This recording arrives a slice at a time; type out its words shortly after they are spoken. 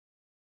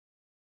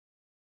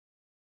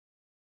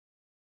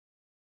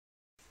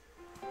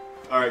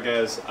Alright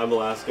guys, I'm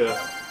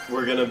Alaska.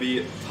 We're gonna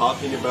be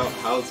talking about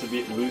how to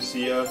beat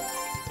Lucia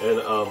in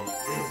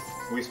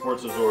Wii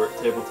Sports Resort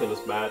table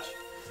tennis match.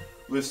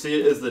 Lucia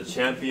is the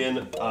champion,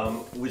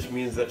 which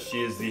means that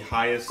she is the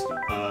highest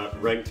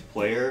ranked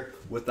player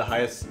with the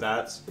highest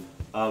stats.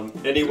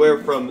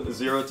 Anywhere from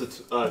 0 to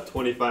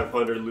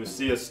 2500,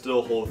 Lucia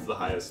still holds the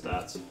highest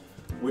stats,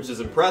 which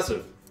is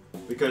impressive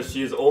because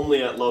she is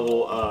only at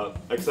level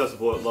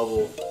accessible at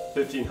level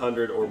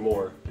 1500 or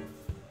more.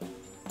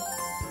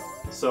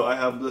 So I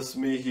have this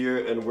me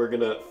here and we're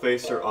gonna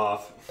face her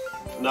off.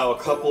 Now a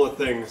couple of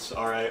things,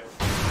 alright?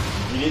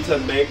 You need to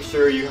make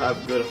sure you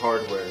have good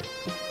hardware.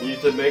 You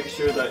need to make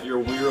sure that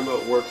your Wii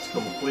remote works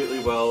completely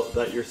well,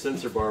 that your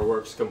sensor bar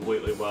works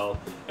completely well,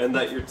 and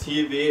that your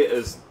TV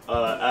is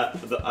at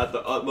the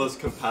utmost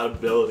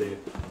compatibility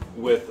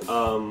with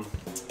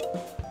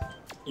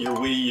your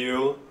Wii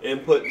U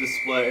input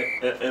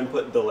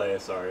delay,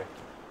 sorry,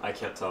 I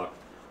can't talk,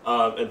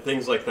 and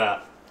things like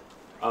that.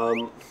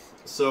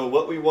 So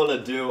what we want to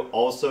do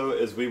also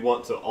is we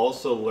want to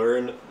also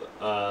learn,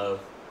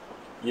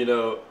 you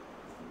know,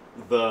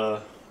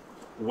 the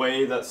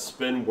way that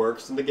spin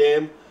works in the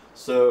game.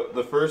 So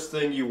the first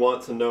thing you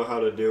want to know how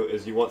to do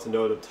is you want to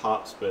know to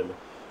top spin.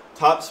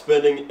 Top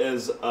spinning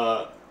is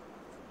a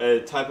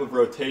type of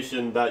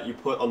rotation that you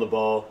put on the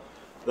ball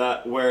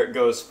where it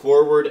goes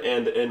forward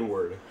and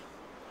inward.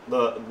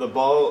 The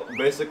ball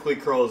basically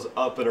curls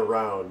up and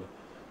around.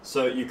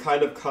 So you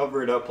kind of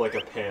cover it up like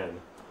a pan.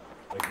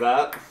 Like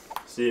that.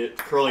 See it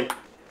curling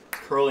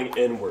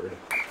inward.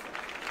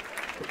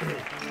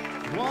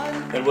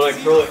 And when I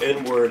curl it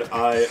inward,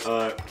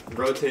 I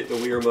rotate the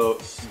Wii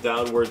remote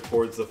downward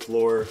towards the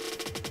floor,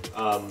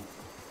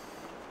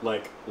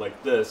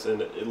 like this,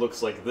 and it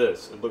looks like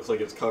this. It looks like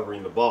it's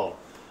covering the ball.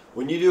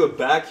 When you do a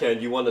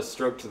backhand, you want to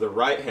stroke to the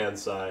right-hand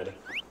side,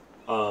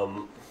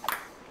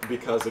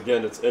 because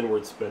again, it's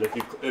inward spin.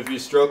 If you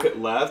stroke it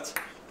left,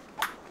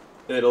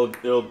 it'll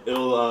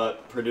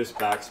produce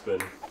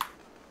backspin,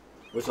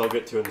 which I'll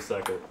get to in a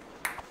second.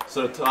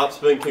 So top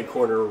spin can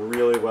corner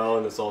really well,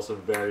 and it's also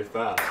very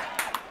fast.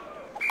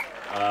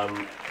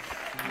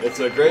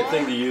 It's a great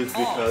thing to use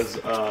because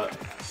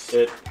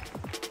it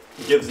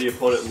gives the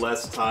opponent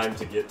less time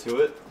to get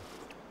to it.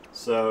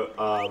 So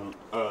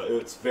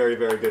it's very,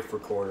 very good for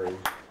cornering.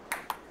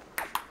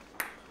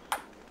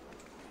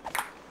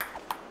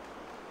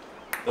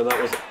 And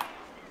that was...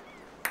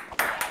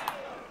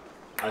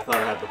 I thought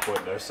I had the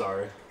point there,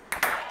 sorry.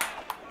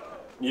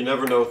 You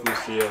never know with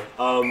Lucia.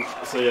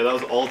 So yeah, that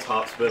was all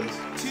top spins,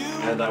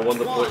 and I won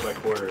the point by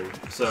cornering.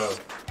 So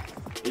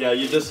yeah,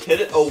 you just hit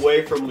it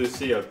away from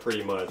Lucia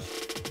pretty much.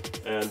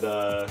 And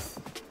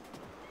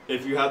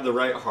if you have the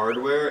right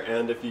hardware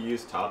and if you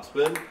use top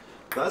spin,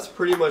 that's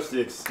pretty much the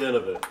extent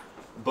of it.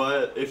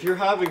 But if you're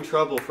having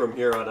trouble from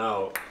here on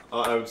out,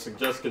 I would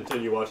suggest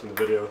continue watching the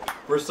video.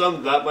 For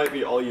some, that might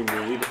be all you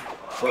need,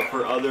 but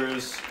for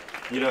others,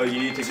 you know, you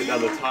need to get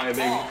down the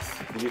timing,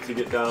 you need to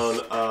get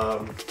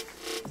down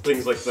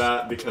things like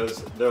that,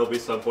 because there'll be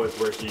some points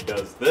where she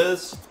does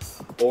this,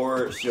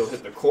 or she'll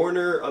hit the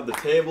corner of the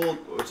table,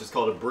 which is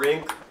called a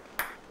brink,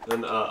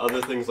 and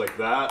other things like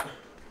that.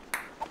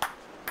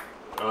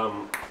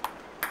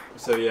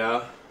 So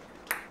yeah.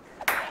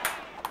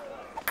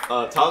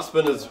 Top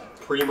spin is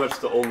pretty much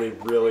the only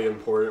really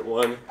important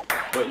one,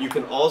 but you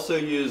can also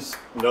use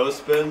no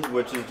spin,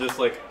 which is just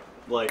like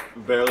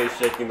barely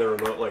shaking the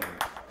remote like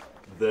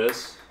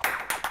this.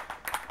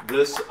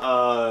 This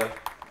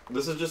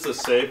is just a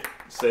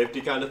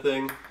safety kind of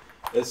thing.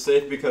 It's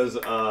safe because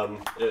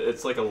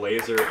it's like a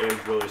laser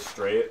aimed really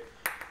straight,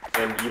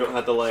 and you don't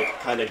have to like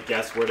kind of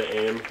guess where to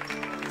aim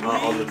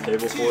on the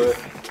table for it.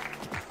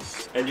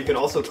 And you can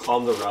also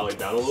calm the rally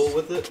down a little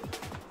with it.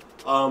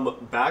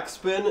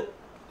 Backspin.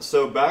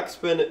 So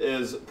backspin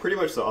is pretty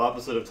much the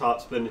opposite of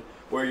topspin,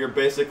 where you're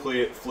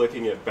basically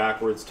flicking it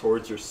backwards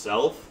towards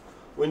yourself.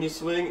 When you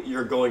swing,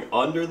 you're going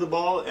under the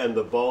ball, and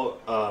the ball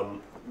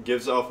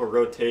gives off a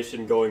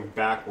rotation going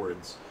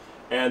backwards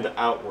and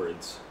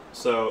outwards.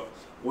 So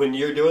when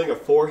you're doing a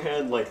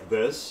forehand like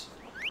this,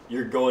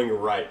 you're going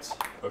right,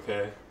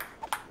 okay?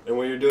 And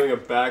when you're doing a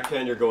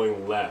backhand, you're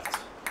going left.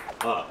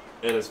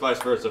 And it's vice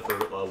versa for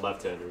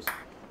left-handers,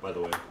 by the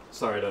way.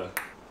 Sorry to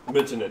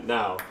mention it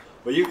now.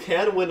 But you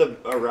can win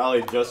a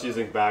rally just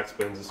using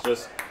backspins.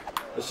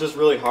 It's just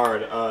really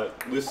hard.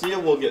 Lucia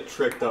will get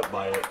tricked up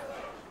by it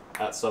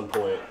at some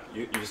point.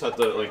 You just have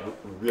to like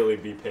really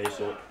be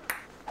patient.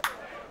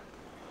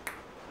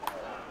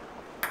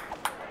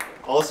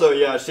 Also,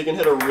 yeah, she can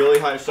hit a really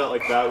high shot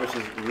like that, which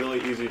is really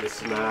easy to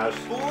smash.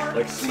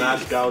 Like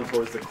smash down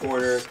towards the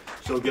corner.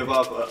 She'll give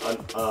off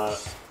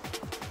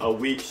a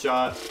weak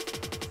shot,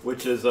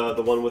 which is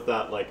the one with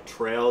that like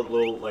trail,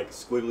 little like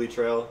squiggly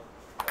trail.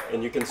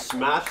 And you can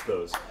smash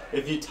those.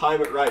 If you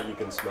time it right, you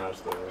can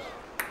smash those.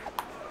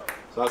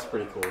 So that's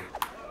pretty cool.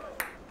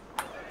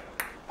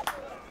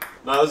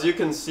 Now, as you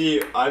can see,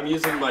 I'm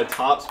using my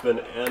top spin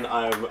and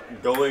I'm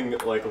going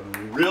like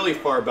really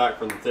far back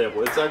from the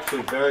table. It's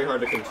actually very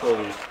hard to control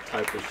these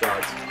types of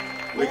shots.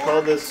 We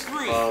call this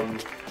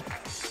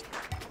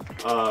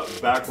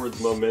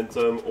backwards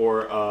momentum,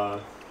 or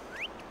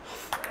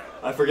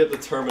I forget the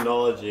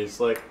terminology. It's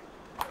like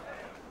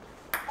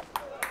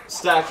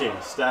stacking.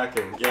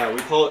 Yeah, we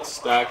call it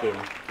stacking.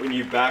 When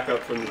you back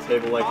up from the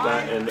table like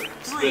that and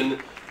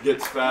spin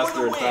gets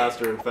faster and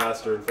faster and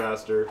faster and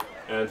faster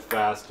and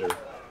faster.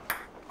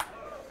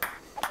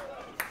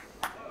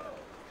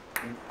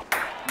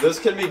 This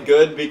can be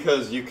good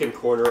because you can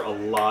corner a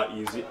lot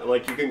easier.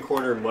 Like, you can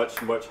corner much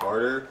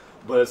harder,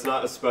 but it's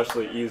not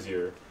especially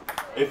easier.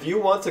 If you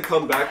want to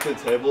come back to the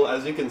table,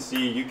 as you can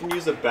see, you can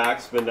use a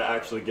backspin to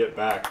actually get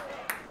back.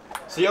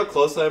 See how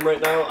close I am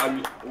right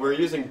now? We're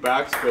using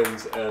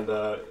backspins, and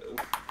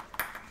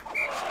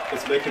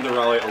it's making the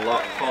rally a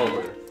lot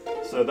calmer.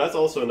 So that's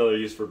also another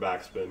use for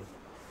backspin.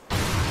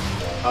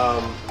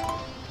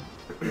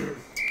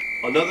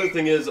 Another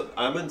thing is,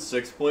 I'm in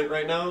 6-point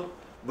right now,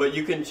 but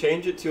you can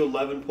change it to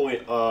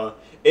 11-point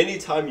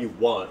anytime you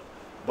want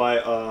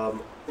by,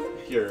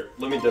 here,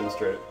 let me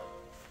demonstrate.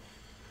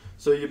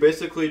 So you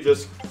basically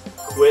just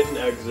quit and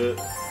exit,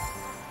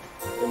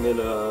 and then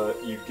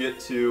you get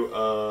to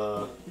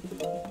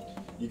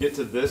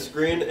this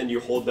screen and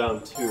you hold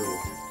down 2.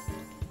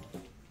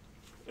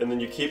 And then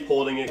you keep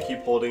holding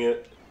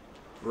it,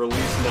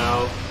 release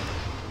now,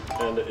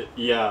 and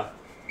yeah.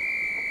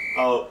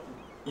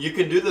 You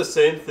can do the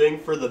same thing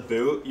for the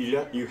boot.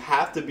 You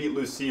have to beat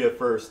Lucia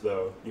first,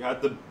 though. You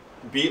have to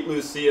beat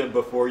Lucia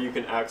before you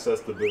can access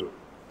the boot.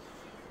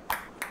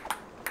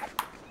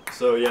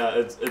 So yeah,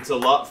 it's a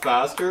lot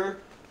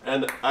faster,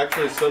 and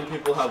actually some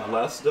people have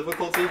less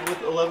difficulty with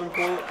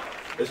 11-point.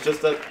 It's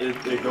just that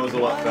it goes a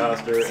lot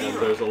faster, and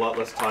there's a lot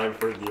less time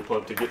for the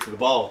opponent to get to the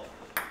ball,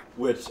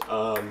 which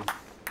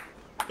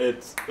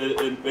it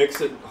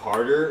makes it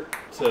harder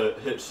to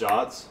hit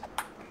shots.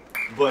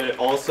 But it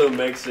also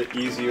makes it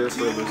easier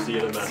for Lucia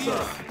to mess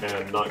up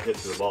and not get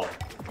to the ball.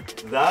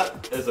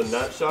 That is a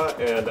net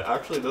shot, and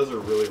actually those are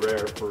really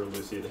rare for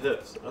Lucia to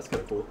hit, so that's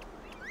kind of cool.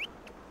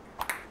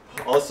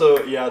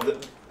 Also, yeah,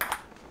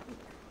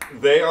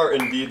 they are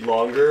indeed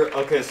longer.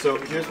 Okay, so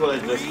here's what I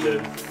just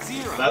did.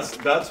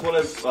 That's what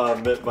I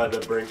meant by the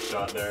brink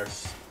shot there.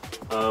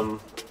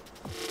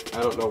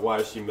 I don't know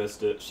why she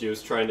missed it. She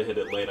was trying to hit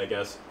it late, I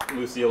guess.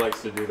 Lucia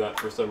likes to do that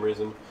for some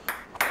reason.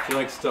 She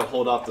likes to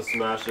hold off the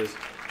smashes.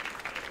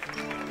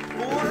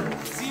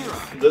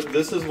 4-0.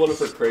 This is one of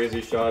her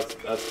crazy shots.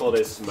 That's called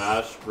a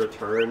smash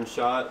return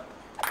shot.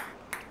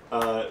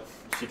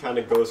 She kind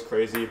of goes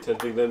crazy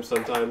attempting them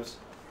sometimes.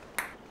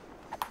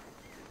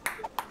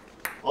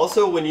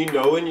 Also, when you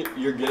know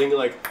you're getting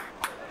like,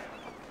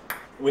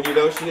 when you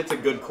know she hits a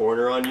good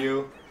corner on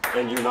you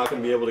and you're not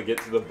going to be able to get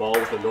to the ball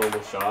with a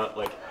normal shot,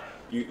 like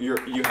you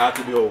have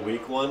to do a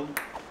weak one.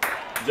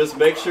 Just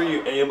make sure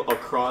you aim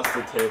across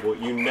the table.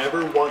 You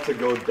never want to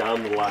go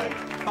down the line.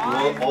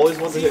 You always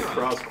want to hit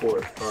cross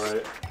court,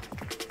 alright?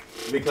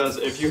 Because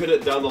if you hit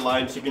it down the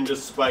line, she can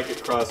just spike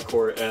it cross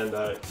court, and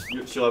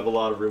she'll have a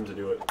lot of room to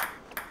do it.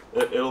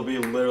 It'll be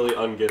literally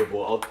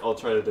ungettable. I'll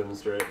try to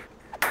demonstrate.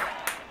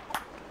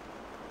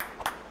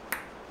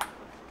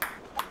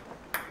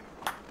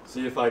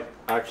 See if I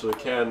actually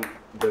can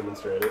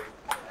demonstrate it.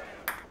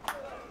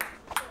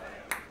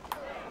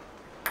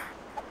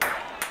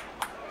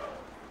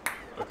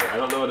 Okay, I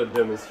don't know how to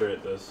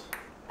demonstrate this.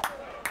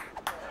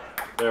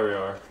 There we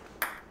are.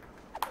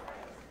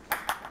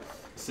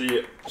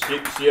 See,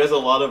 she has a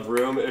lot of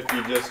room if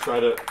you just try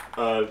to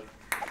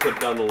put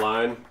down the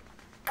line.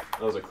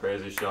 That was a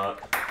crazy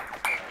shot.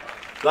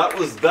 That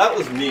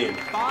was mean.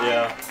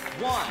 Yeah.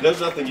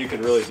 There's nothing you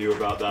can really do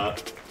about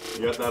that.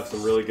 You have to have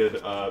some really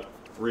good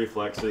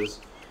reflexes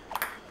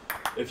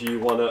if you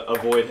want to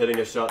avoid hitting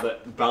a shot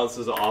that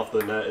bounces off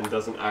the net and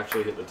doesn't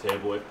actually hit the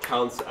table. It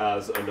counts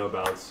as a no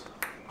bounce.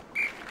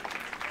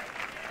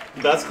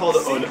 That's called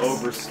an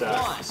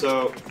overstack.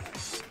 So,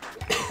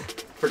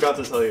 forgot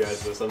to tell you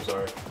guys this, I'm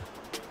sorry.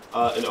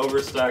 An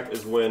overstack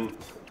is when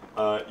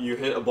you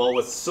hit a ball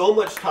with so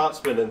much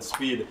topspin and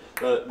speed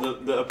that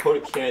the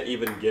opponent can't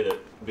even get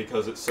it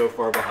because it's so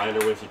far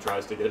behind her when she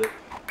tries to get it.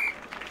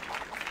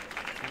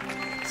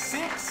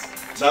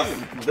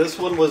 6-2. This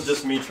one was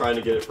just me trying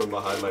to get it from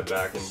behind my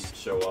back and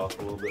show off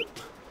a little bit.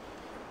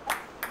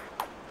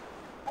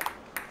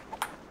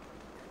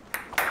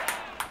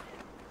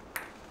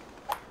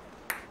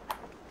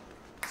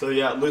 So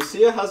yeah,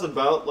 Lucia has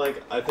about,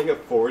 like, I think a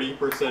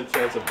 40%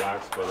 chance of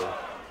backspinning,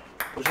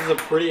 which is a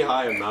pretty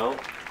high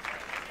amount.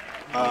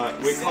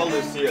 We call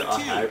Lucia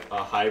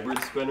a hybrid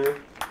spinner,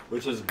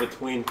 which is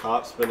between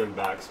topspin and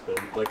backspin.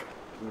 Like,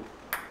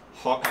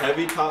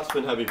 heavy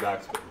topspin, heavy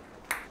backspin.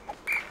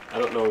 I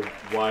don't know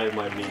why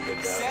my Mii did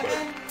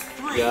that,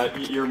 but yeah,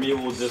 your Mii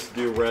will just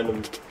do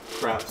random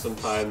crap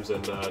sometimes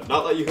and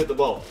not let you hit the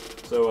ball.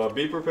 So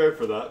be prepared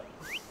for that.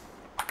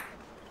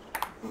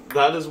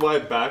 That is why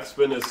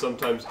backspin is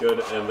sometimes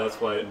good, and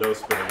that's why no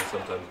spinning is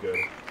sometimes good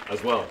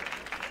as well.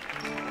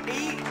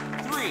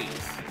 8-3.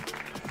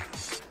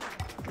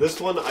 This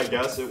one, I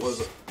guess it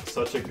was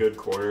such a good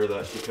corner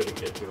that she couldn't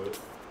get to it.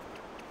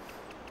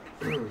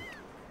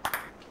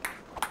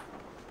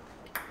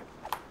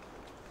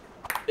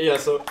 Yeah,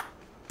 so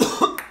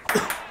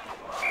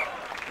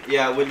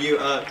Yeah, when you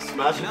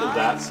smash it to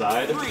that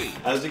side,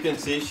 as you can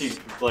see, she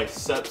like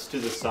steps to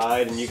the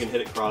side and you can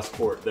hit it cross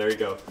court. There you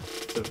go.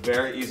 It's a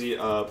very easy,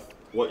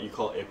 what you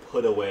call a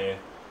put away,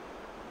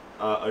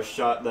 a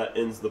shot that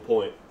ends the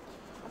point.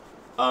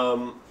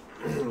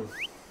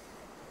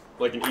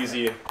 Like an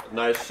easy,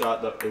 nice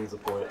shot that ends the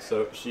point.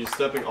 So she's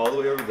stepping all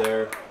the way over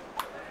there.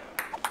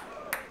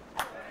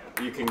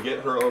 You can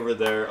get her over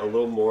there a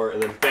little more, and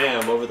then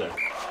bam, over there.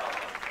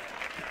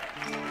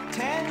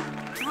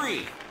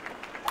 10-3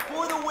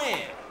 for the win.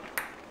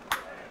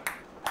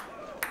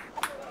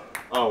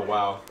 Oh,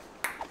 wow.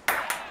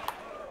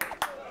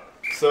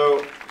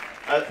 So,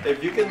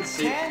 if you can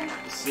see,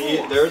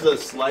 there's a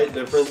slight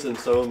difference in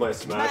some of my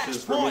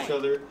smashes from each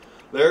other.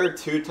 There are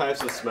two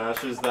types of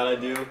smashes that I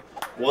do.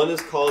 One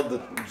is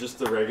called just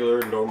the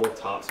regular normal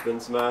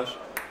topspin smash,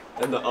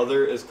 and the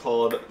other is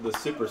called the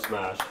super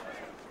smash.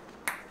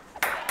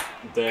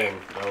 Dang,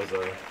 that was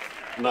a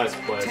nice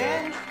play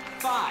there.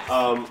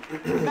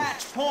 10-5.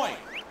 Match point.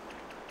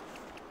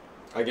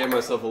 I gave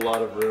myself a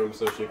lot of room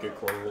so she could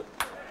corner it.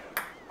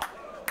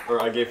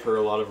 Or I gave her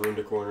a lot of room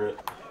to corner it.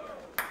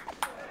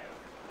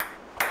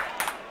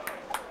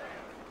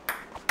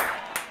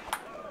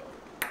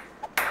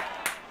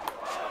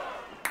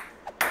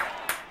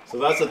 So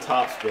that's a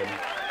topspin.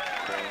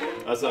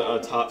 That's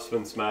a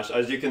topspin smash.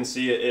 As you can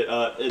see, it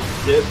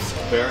dips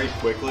very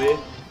quickly,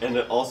 and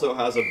it also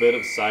has a bit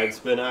of side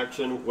spin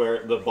action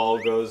where the ball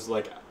goes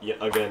like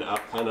again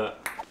out kind of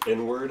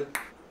inward.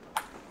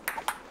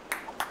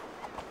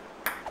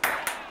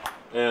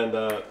 And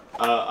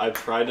I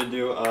tried to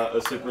do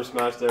a super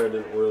smash there, it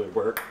didn't really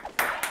work.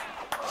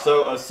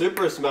 So a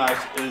super smash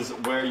is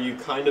where you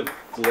kind of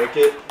flick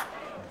it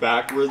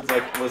backwards,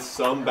 like with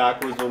some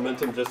backwards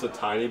momentum, just a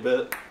tiny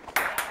bit.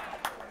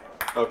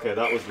 Okay,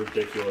 that was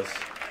ridiculous.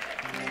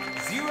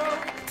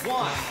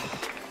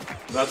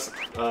 0-1. That's,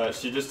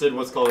 she just did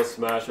what's called a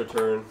smash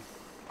return.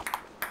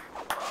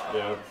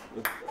 Yeah.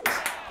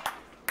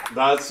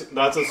 That's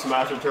a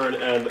smash return,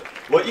 and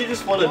what you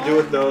just want to do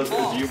with those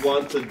is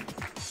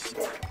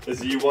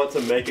you want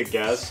to make a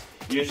guess.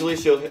 Usually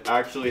she'll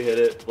actually hit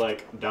it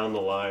like down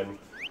the line,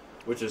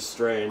 which is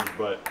strange,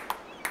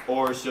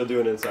 or she'll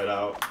do an inside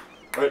out.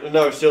 Or,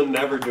 no, she'll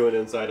never do an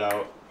inside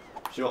out.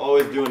 She'll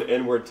always do an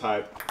inward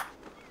type.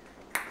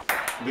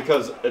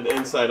 Because an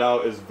inside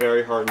out is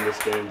very hard in this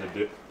game to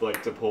do,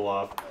 to pull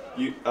off.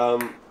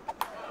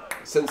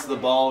 Since the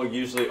ball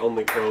usually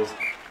only goes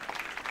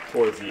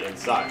towards the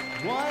inside,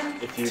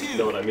 if you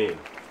know what I mean.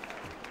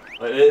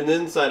 An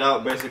inside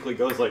out basically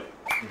goes like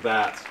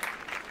that,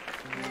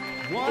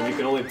 and you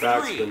can only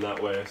backspin that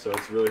way, so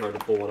it's really hard to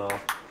pull one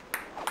off.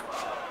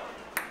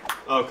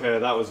 Okay,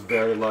 that was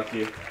very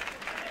lucky.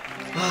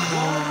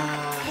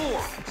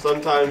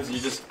 Sometimes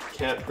you just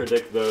can't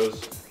predict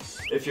those.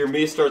 If your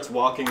Mii starts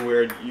walking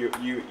weird, you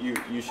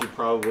should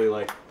probably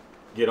like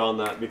get on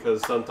that,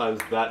 because sometimes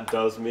that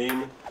does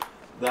mean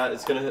that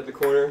it's gonna hit the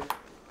corner,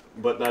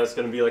 but that it's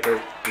gonna be like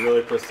a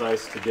really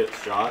precise to get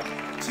shot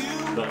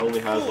that only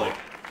has like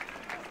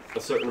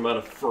a certain amount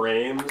of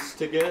frames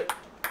to get.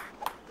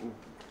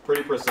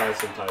 Pretty precise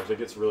sometimes. It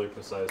gets really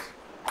precise.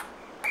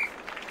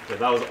 Okay,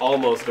 that was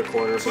almost a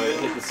corner, but it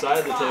hit the side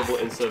of the table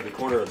instead of the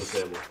corner of the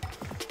table.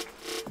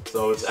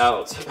 So it's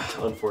out,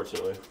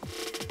 unfortunately.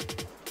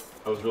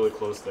 I was really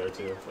close there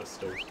too. That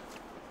stinks.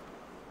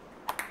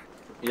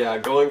 Yeah,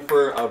 going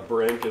for a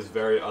brink is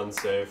very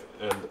unsafe,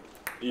 and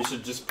you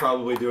should just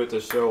probably do it to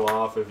show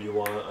off if you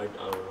want. I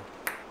don't know.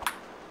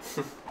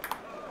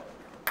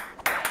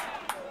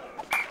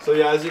 So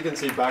yeah, as you can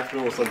see,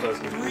 backspin will sometimes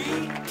confuse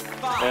her.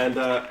 And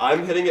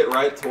I'm hitting it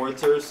right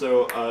towards her,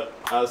 so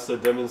as to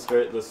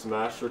demonstrate the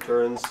smash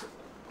returns,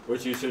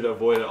 which you should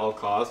avoid at all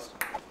costs,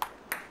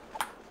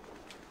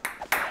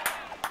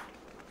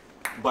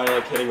 by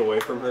like hitting away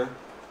from her.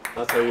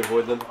 That's how you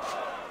avoid them.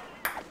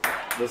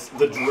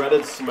 The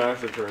dreaded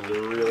smash returns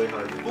are really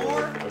hard to do.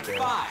 Okay,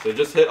 so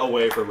just hit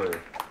away from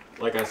her,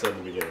 like I said in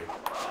the beginning.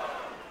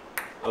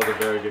 That was a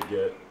very good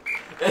get.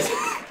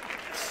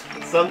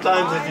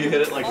 Sometimes if you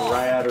hit it like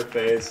right at her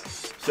face,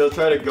 she'll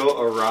try to go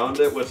around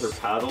it with her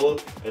paddle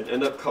and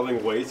end up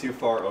coming way too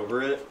far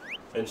over it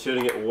and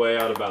shooting it way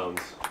out of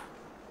bounds.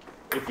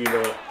 If you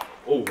know it.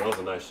 Oh, that was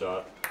a nice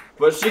shot.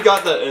 But she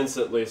got that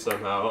instantly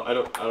somehow. I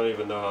don't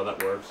even know how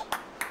that works.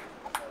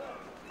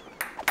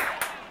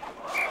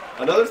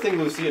 Another thing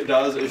Lucia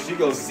does is she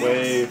goes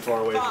way far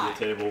away from the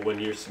table when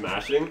you're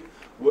smashing.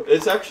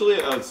 It's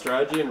actually a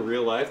strategy in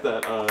real life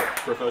that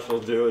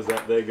professionals do, is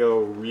that they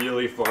go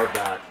really far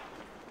back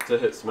to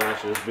hit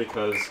smashes,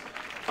 because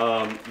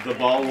the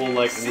ball will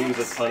like lose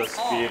a ton of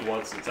speed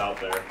once it's out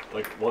there,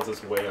 like once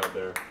it's way out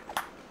there.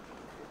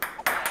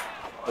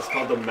 It's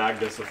called the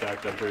Magnus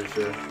effect, I'm pretty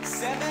sure.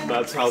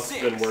 That's how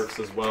spin works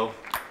as well.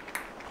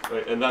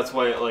 Right, and that's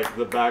why like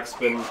the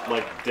backspin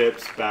like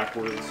dips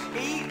backwards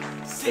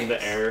in the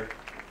air,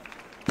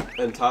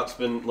 and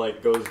topspin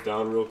like goes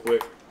down real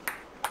quick.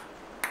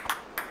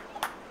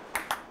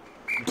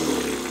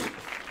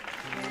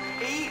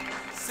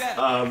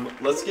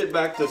 Let's get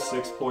back to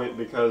 6-point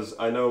because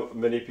I know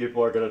many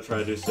people are gonna try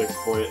to do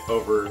 6-point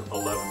over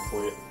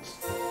 11-point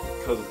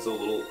because it's a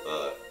little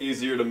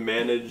easier to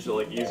manage,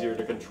 like easier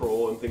to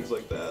control and things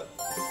like that.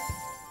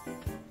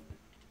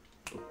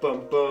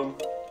 Bum bum,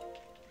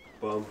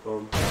 bum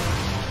bum,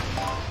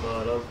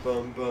 ba-dum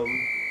bum bum,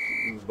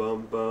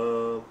 bum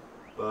bum,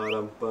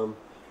 ba-dum bum.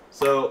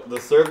 So the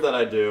serve that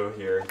I do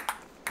here,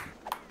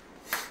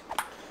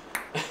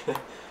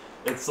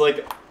 it's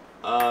like.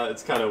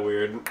 It's kind of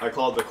weird. I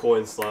call it the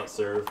coin slot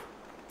serve.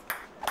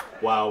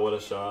 Wow, what a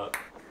shot.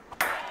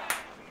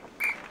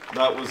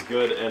 That was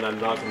good, and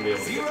I'm not going to be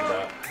able to get to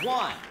that.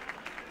 1.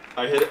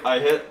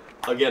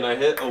 I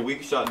hit a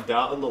weak shot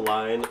down the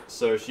line,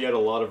 so she had a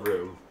lot of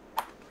room.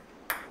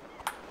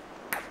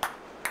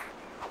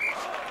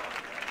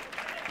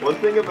 One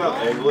thing about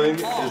angling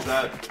is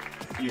that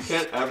you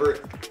can't ever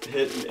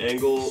hit an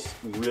angle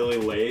really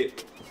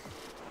late.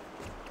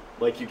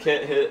 Like, you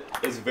can't hit,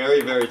 it's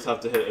very, very tough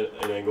to hit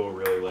an angle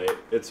really late.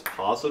 It's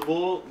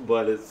possible,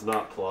 but it's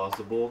not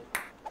plausible,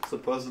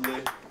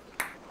 supposedly.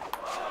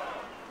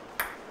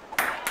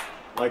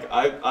 Like,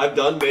 I've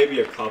done maybe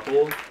a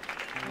couple.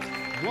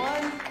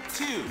 1,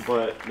 2.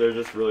 But they're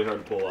just really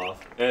hard to pull off.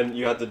 And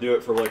you have to do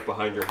it from, like,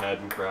 behind your head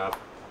and crap.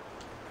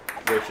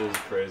 Which is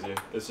crazy.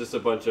 It's just a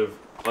bunch of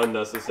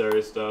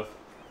unnecessary stuff.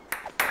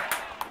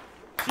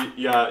 She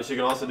can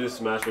also do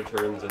smash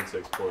returns in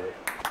 6-point.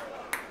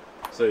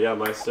 So yeah,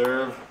 my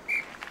serve,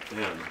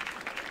 damn,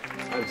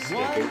 I'm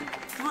sticking. 1,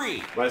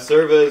 3. My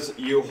serve is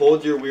you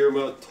hold your Wii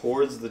remote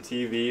towards the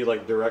TV,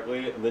 like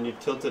directly, and then you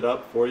tilt it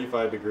up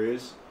 45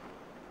 degrees.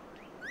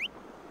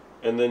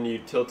 And then you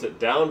tilt it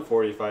down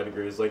 45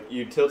 degrees. Like,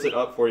 you tilt it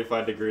up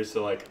 45 degrees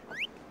to, like,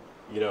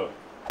 you know,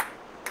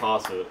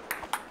 toss it.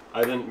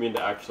 I didn't mean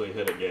to actually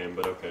hit a game,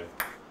 but okay.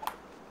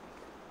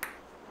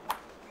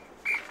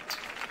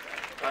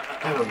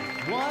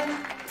 1,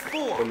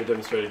 4. Let me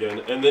demonstrate again.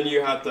 And then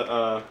you have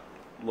to,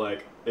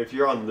 like, if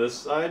you're on this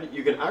side,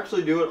 you can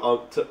actually do it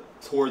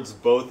towards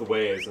both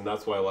ways, and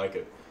that's why I like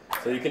it.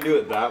 So you can do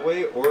it that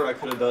way, or I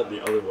could have done it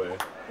the other way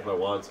if I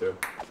wanted to.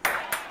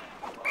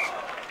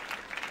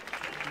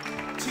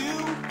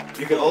 2.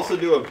 You can also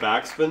do a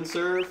backspin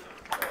serve,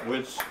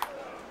 which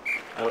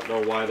I don't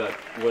know why that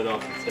went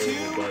off the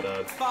table, but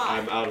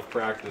I'm out of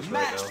practice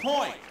right Match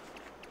now. point.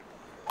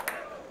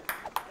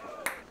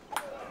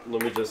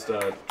 Let me just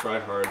try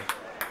hard.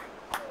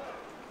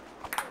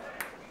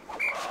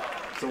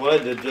 So what I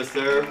did just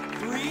there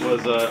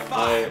was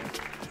I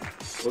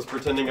was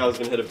pretending I was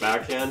gonna hit a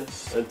backhand,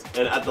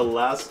 and at the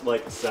last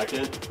like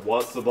second,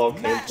 once the ball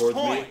came towards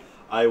me,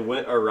 I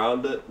went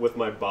around it with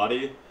my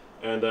body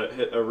and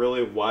hit a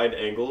really wide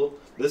angle.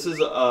 This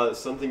is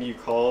something you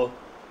call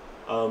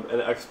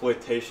an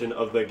exploitation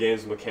of the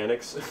game's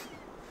mechanics.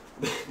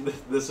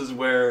 This is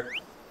where,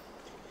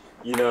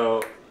 you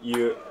know,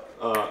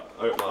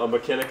 a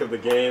mechanic of the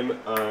game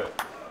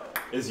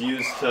is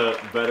used to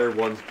better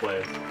one's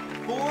play.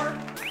 4,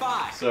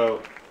 5.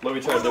 So let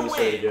me try to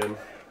demonstrate again.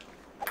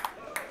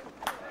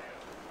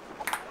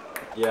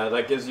 Yeah,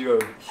 that gives you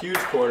a huge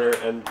corner,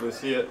 and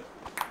Lucia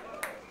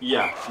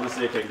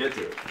can't get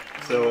to it.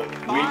 So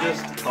we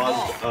just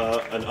caused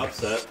an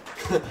upset,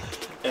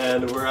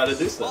 and we're at a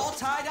deuce now. All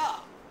tied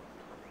up.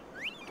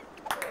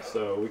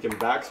 So we can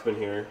backspin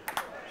here.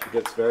 She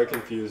gets very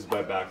confused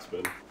by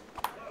backspin.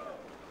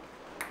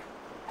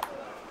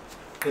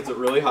 Hits it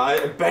really high,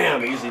 and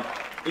bam!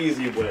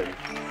 Easy win.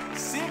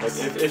 6,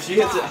 Like if she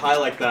hits it high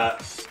like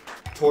that,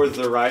 towards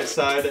the right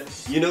side,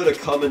 you know to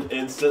come in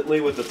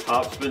instantly with the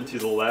top spin to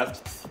the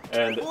left,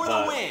 and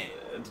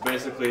it's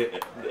basically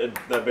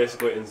that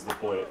basically ends the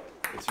point.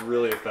 It's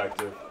really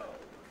effective.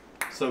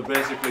 So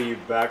basically, you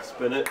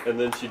backspin it, and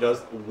then she does.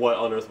 What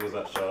on earth was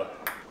that shot?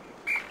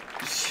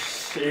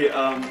 She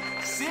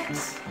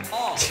 6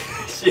 all.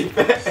 she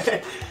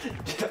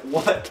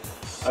what?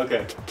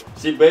 Okay.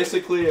 She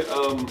basically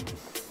All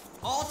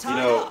you tied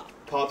know, up.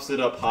 pops it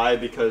up high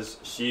because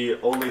she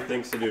only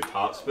thinks to do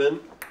top spin.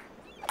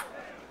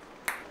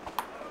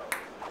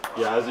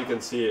 Yeah, as you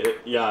can see,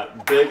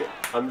 big.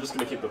 I'm just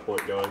gonna keep the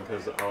point going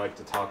because I like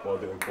to talk while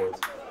doing points.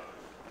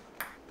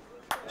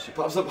 She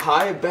pops up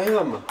high,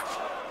 bam!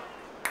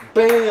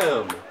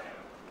 Bam!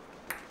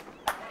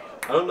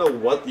 I don't know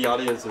what the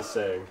audience is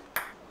saying.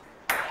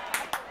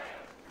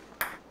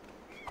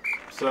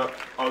 So,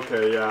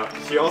 okay, yeah.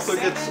 She also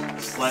gets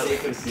slightly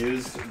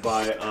confused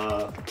by,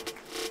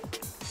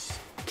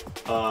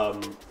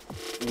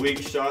 weak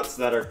shots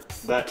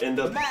that end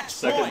up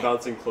second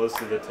bouncing close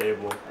to the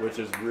table, which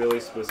is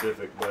really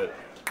specific, but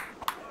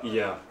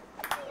yeah.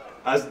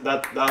 As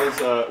that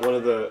was one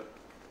of the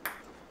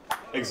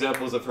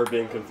examples of her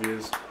being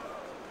confused.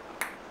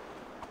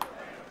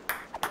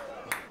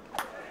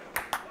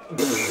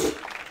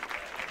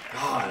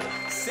 God,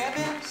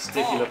 7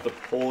 sticking up the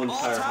whole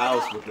entire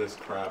house with this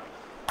crap.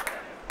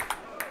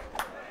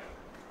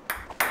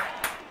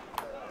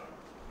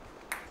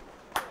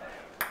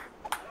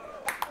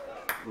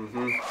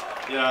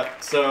 Yeah,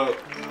 so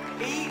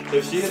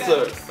if she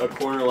hits a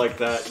corner like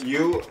that,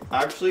 you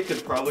actually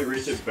could probably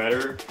reach it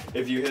better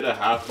if you hit a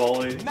half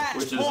volley,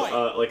 which is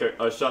like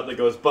a shot that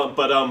goes bump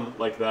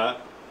like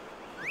that.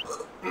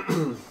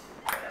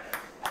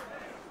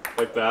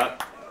 Like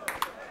that.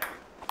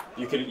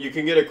 You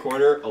can get a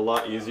corner a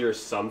lot easier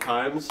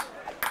sometimes.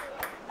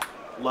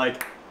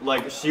 Like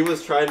she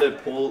was trying to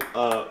pull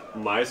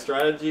my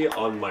strategy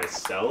on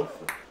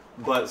myself,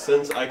 but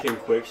since I can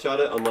quick shot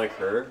it unlike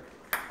her,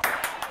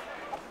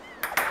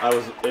 I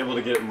was able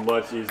to get it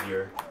much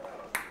easier.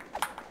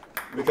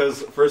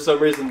 Because for some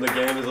reason the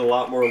game is a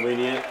lot more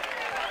lenient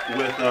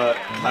with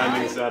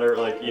timings that are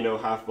like, you know,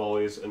 half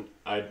volleys, and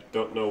I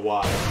don't know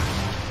why.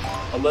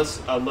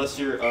 Unless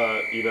you're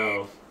you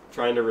know,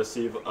 trying to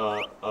receive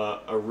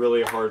a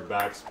really hard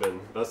backspin.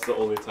 That's the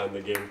only time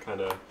the game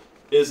kind of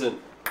isn't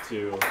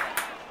too.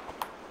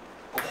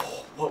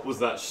 Oh, what was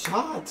that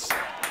shot?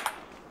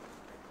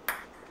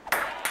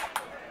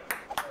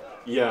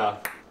 Yeah.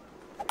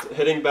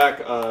 Hitting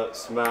back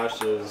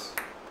smashes,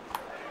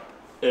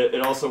 it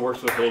also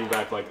works with hitting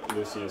back like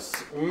Lucia's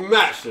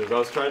smashes. I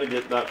was trying to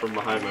get that from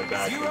behind my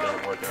back, but it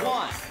didn't work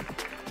out.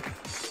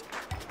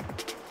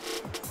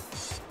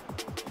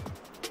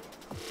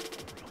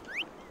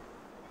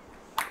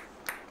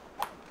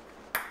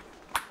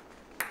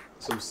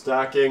 Some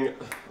stacking.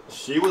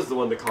 She was the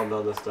one that calmed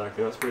down the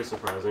stacking. That's pretty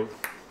surprising.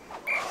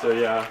 So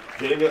yeah,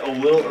 getting it a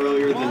little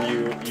earlier than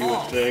you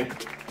would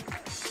think.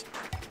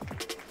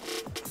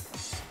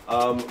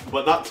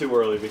 But not too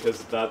early,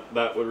 because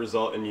that would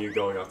result in you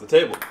going off the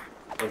table.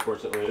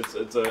 Unfortunately,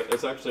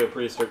 it's actually a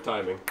pretty strict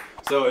timing.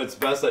 So it's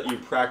best that you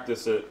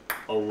practice it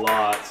a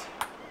lot.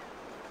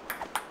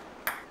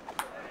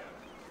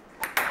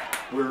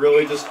 We're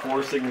really just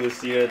forcing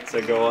Lucia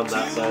to go on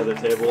that side of the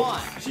table.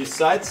 She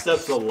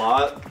sidesteps a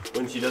lot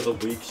when she does a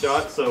weak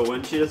shot. So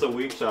when she does a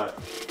weak shot,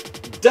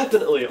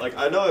 definitely, like,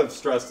 I know I've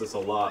stressed this a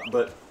lot,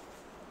 but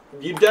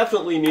you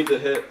definitely need to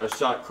hit a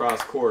shot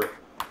cross court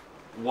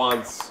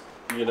once,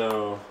 you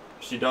know,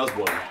 she does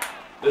one.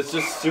 It's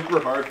just super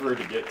hard for her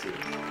to get to.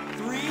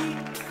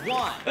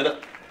 3-1. And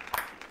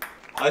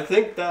I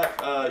think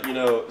that, you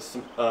know,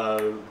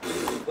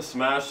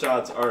 smash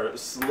shots are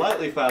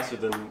slightly faster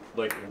than,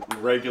 like,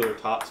 regular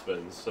top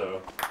spins,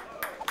 so.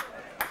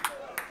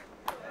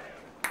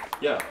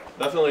 Yeah,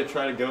 definitely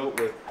try to go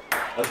with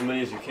as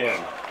many as you can.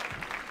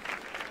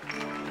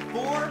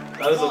 4-1.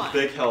 That is a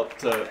big help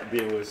to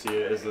being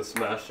Lucia, is the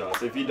smash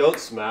shots. If you don't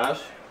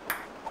smash,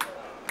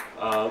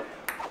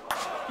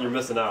 you're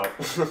missing out.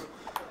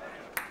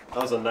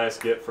 That was a nice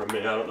get from me.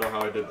 I don't know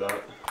how I did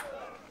that.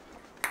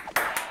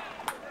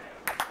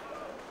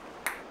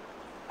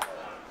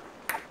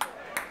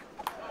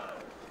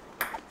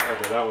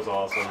 Okay, that was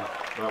awesome.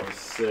 That was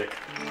sick.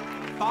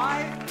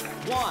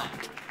 5-1.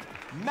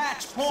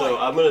 Match point. So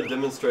I'm going to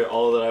demonstrate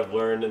all that I've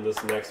learned in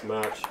this next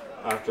match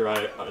after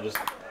I just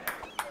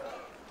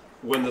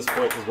win this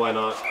point, because why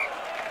not?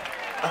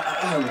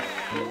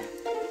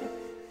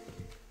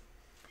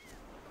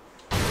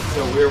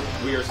 So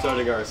we are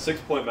starting our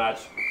 6-point match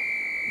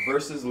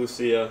versus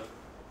Lucia.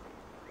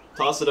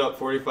 Toss it up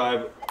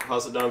 45,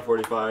 toss it down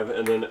 45,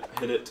 and then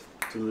hit it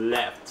to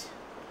left.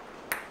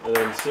 And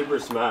then super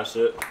smash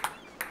it.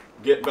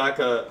 Get back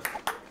a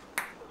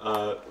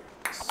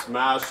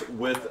smash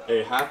with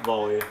a half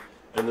volley,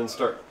 and then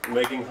start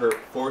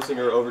forcing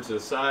her over to the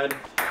side.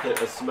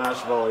 Hit a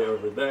smash volley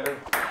over there,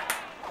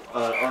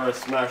 or a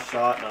smash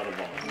shot, not a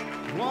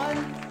volley.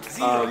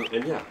 1-0.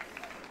 And yeah,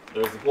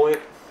 there's the point.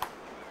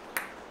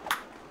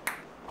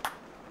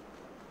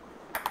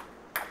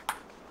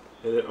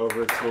 Hit it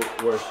over to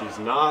where she's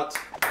not.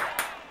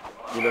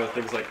 You know,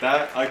 things like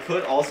that. I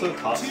could also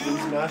top spin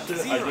smash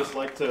it. I just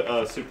like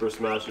to super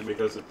smash it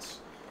because its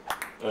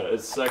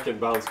second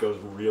bounce goes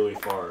really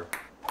far.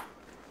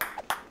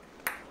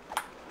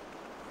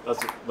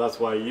 That's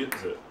why I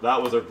use it.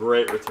 That was a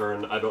great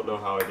return. I don't know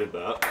how I did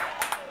that.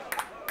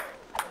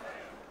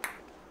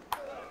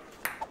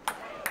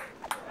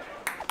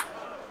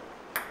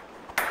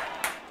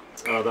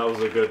 That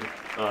was a good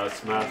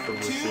smash from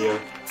Lucia.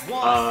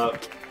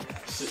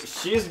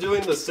 She's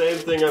doing the same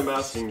thing I'm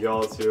asking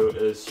y'all to,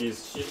 is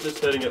she's just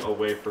hitting it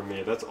away from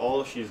me. That's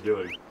all she's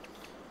doing.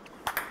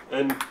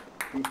 And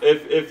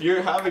if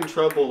you're having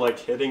trouble like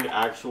hitting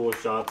actual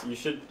shots, you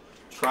should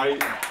try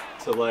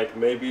to like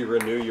maybe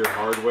renew your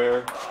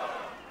hardware.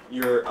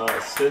 Your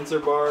sensor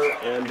bar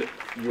and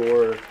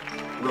your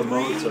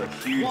remotes are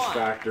huge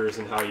factors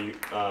in how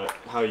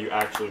you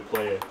actually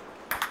play.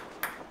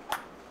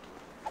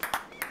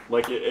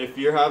 Like if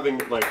you're having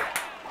like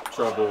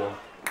trouble,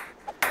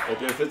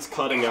 like if it's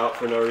cutting out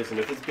for no reason,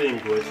 if it's being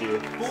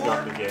glitchy, it's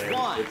not the game.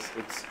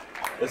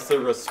 It's the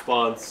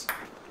response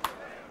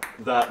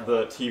that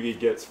the TV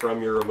gets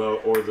from your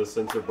remote or the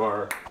sensor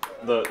bar,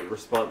 the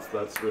response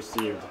that's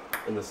received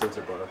in the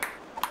sensor bar.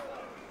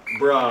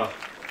 Bruh.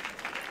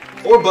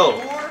 Or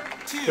both.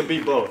 Could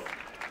be both.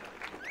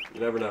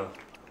 You never know.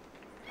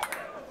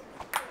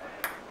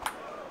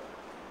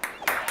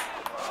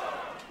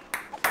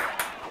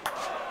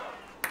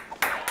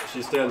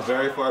 She stands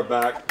very far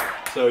back.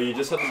 So you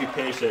just have to be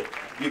patient.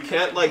 You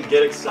can't like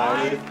get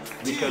excited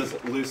because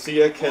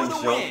Lucia can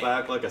jump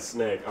back like a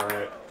snake. All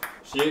right,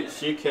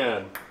 she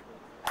can.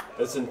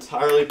 It's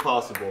entirely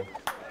possible.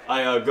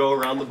 I go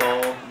around the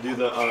ball, do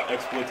the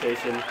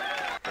exploitation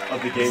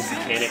of the game's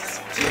mechanics.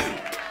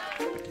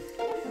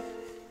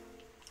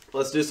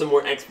 Let's do some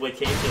more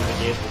exploitation of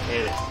the game's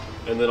mechanics,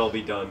 and then I'll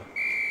be done.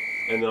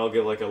 And then I'll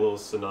give like a little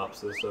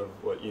synopsis of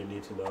what you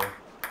need to know.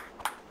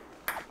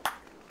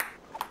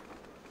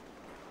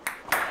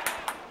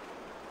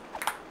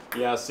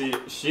 Yeah, see,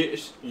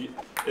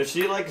 if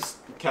she like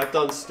kept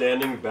on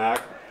standing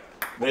back,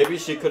 maybe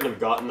she couldn't have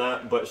gotten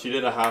that, but she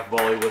did a half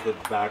volley with a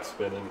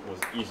backspin and was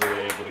easily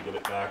able to get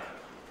it back.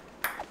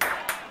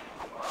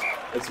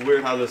 It's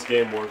weird how this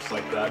game works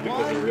like that,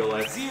 because in real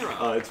life,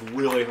 it's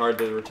really hard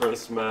to return a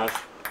smash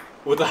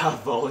with a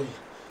half volley.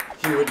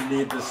 You would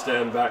need to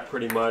stand back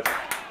pretty much.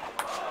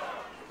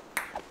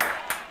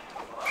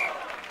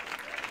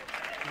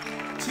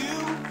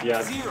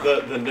 Yeah,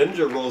 the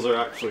ninja rolls are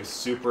actually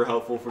super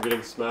helpful for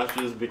getting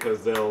smashes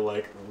because they'll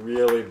like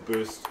really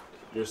boost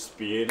your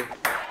speed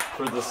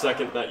for the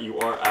second that you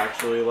are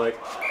actually like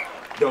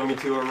going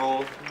into a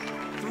roll.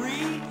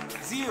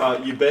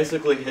 3-0. You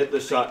basically hit the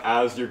shot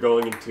as you're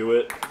going into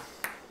it.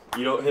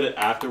 You don't hit it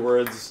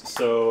afterwards,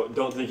 so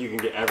don't think you can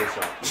get every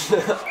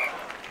shot.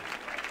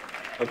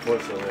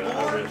 Unfortunately,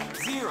 I wish.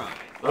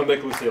 That'll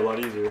make Lucy a lot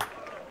easier.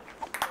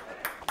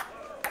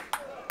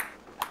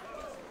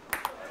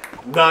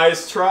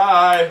 Nice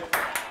try!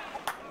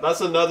 That's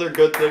another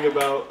good thing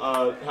about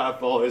half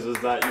volleys is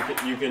that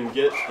you can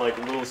get like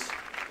little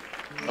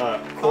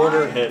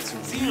corner hits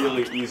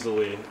really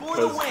easily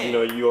because you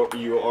know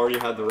you already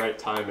had the right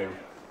timing.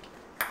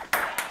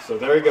 So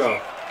there you go,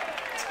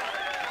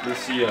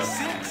 Lucia.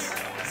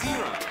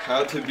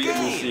 How to beat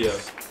Lucia.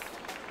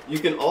 You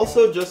can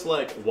also just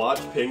like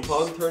watch ping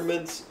pong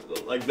tournaments.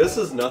 Like this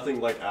is nothing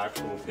like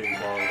actual ping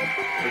pong.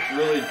 It's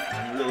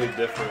really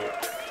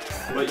different.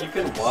 But you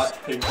can watch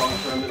ping pong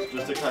tournaments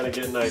just to kind of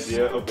get an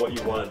idea of what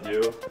you want to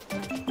do.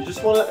 You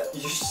just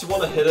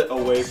want to hit it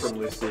away from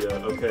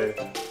Lucia,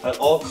 okay? At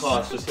all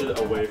costs, just hit it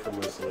away from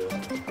Lucia.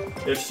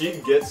 If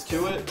she gets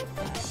to it,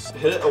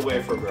 hit it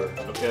away from her,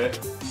 okay?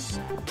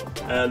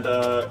 And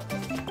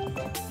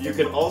you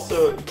can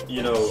also,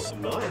 you know,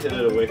 not hit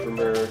it away from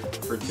her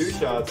for 2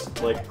 shots,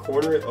 like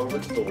corner it over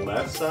to the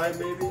left side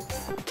maybe,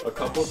 a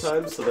couple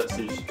times so that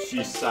she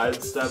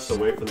sidesteps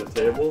away from the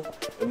table,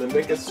 and then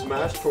make a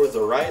smash towards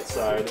the right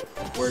side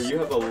where you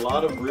have a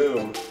lot of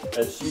room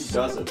and she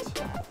doesn't.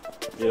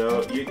 You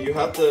know, you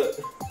have to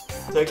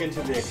take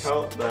into the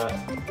account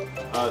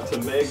that to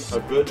make a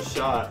good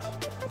shot,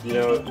 you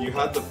know, you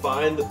have to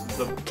find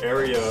the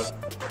area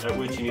at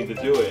which you need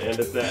to do it, and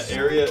if that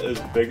area is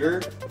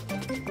bigger,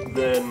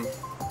 then,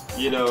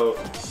 you know,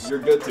 you're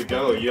good to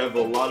go. You have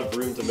a lot of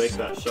room to make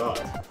that shot,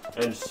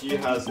 and she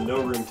has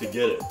no room to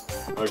get it.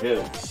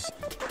 Again,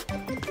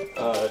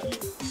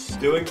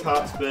 doing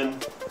topspin,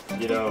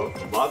 you know,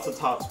 lots of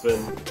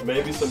topspin,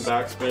 maybe some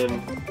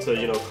backspin to,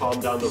 you know, calm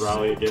down the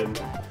rally again.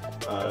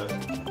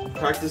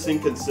 Practicing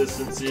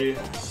consistency,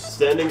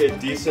 standing a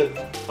decent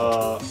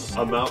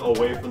amount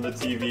away from the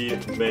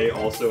TV may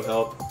also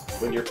help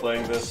when you're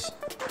playing this.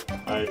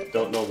 I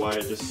don't know why,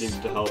 it just seems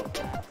to help.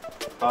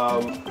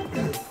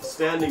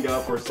 Standing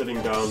up or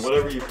sitting down,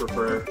 whatever you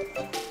prefer.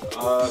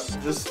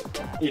 Just,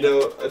 you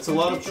know, it's a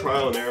lot of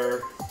trial and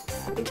error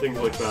and things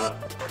like that.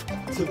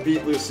 To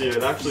beat Lucia,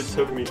 it actually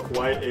took me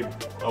quite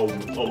a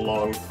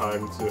long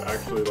time to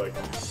actually like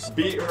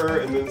beat her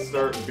and then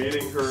start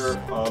beating her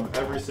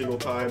every single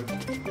time.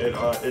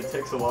 It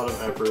takes a lot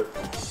of effort.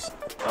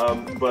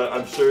 But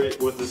I'm sure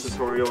with this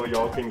tutorial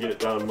y'all can get it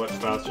done much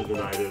faster than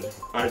I did.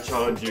 I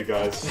challenge you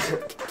guys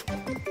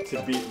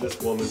to beat this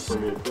woman for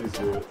me. Please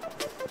do it.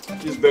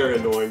 She's very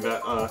annoying.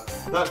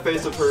 That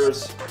face of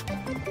hers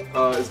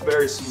is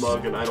very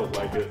smug and I don't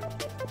like it.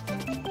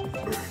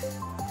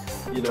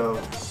 You know.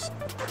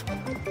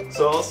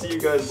 So I'll see you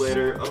guys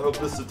later. I hope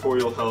this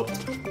tutorial helped.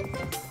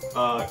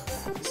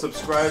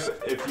 Subscribe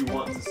if you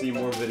want to see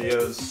more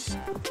videos.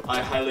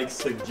 I highly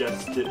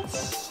suggest it.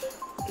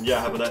 And yeah,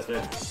 have a nice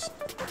day.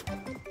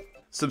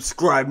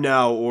 Subscribe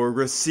now or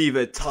receive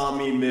a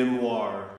Tommy memoir.